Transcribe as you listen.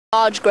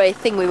large grey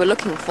thing we were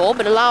looking for,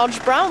 but a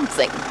large brown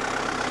thing.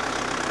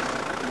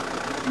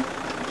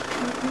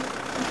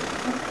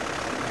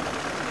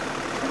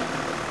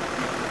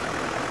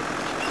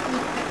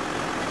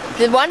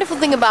 The wonderful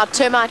thing about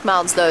termite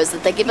mounds, though, is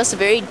that they give us a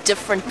very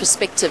different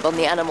perspective on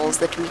the animals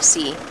that we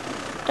see.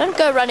 Don't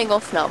go running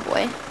off now,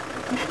 boy.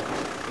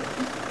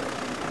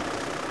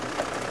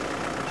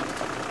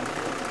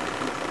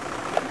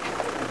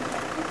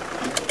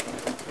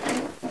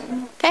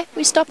 Okay,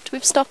 we've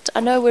stopped. I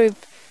know we're a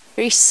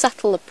very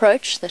subtle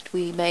approach that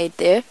we made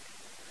there.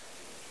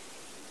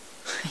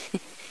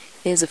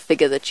 There's a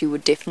figure that you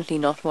would definitely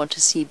not want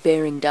to see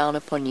bearing down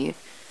upon you.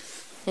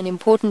 An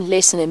important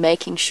lesson in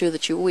making sure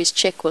that you always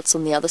check what's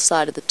on the other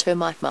side of the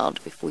termite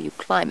mound before you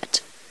climb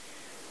it.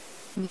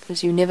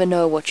 Because you never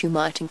know what you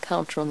might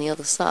encounter on the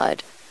other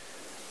side.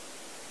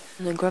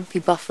 And a grumpy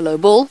buffalo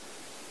bull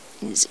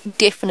is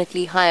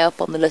definitely high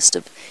up on the list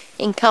of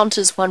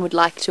encounters one would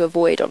like to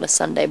avoid on a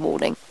Sunday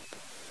morning.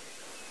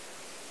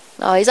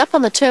 Now he's up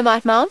on the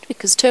termite mound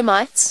because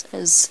termites,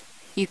 as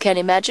you can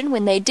imagine,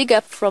 when they dig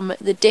up from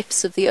the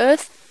depths of the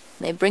earth,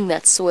 they bring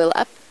that soil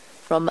up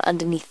from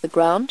underneath the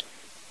ground.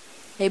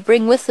 They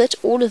bring with it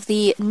all of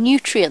the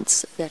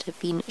nutrients that have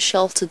been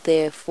sheltered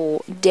there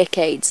for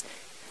decades.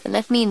 And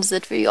that means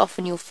that very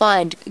often you'll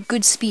find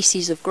good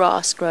species of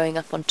grass growing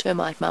up on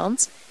termite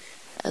mounds,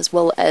 as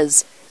well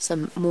as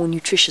some more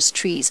nutritious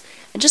trees.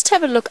 And just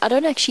have a look. I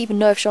don't actually even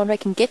know if Jean-Ray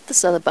can get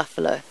this other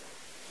buffalo.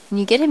 Can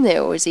you get him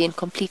there, or is he in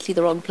completely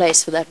the wrong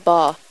place for that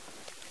bar?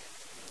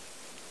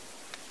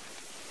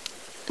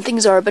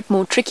 Things are a bit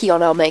more tricky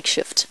on our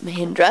makeshift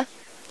Mahindra.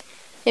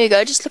 Here we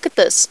go, just look at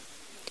this.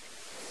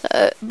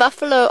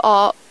 Buffalo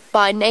are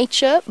by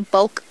nature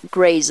bulk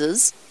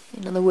grazers.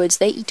 In other words,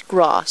 they eat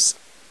grass.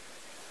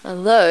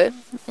 Although,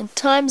 in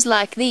times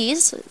like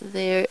these,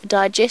 their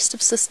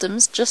digestive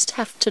systems just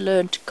have to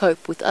learn to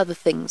cope with other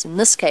things. In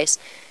this case,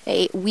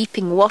 a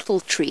weeping wattle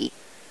tree,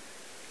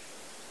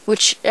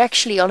 which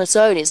actually on its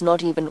own is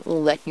not even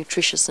all that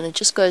nutritious, and it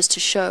just goes to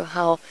show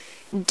how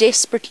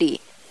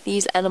desperately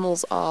these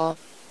animals are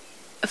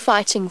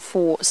fighting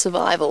for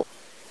survival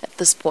at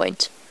this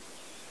point.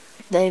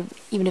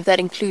 Even if that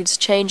includes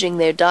changing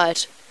their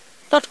diet,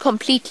 not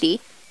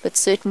completely, but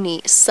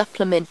certainly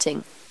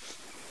supplementing.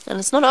 And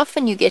it's not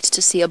often you get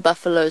to see a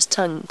buffalo's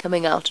tongue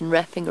coming out and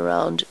wrapping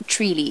around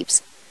tree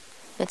leaves.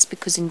 That's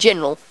because in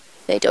general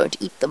they don't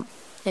eat them.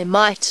 They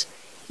might,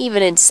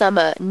 even in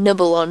summer,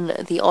 nibble on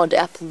the odd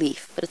apple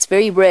leaf, but it's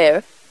very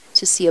rare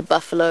to see a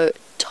buffalo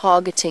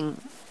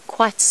targeting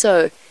quite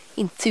so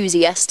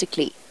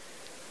enthusiastically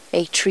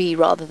a tree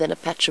rather than a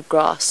patch of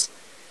grass.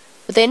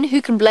 But then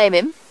who can blame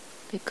him?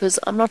 Because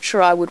I'm not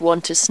sure I would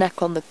want to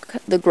snack on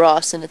the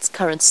grass in its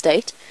current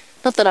state.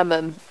 Not that I'm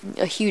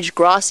a huge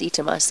grass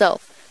eater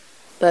myself,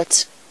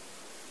 but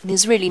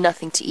there's really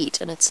nothing to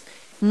eat, and it's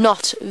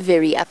not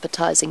very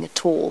appetizing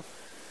at all.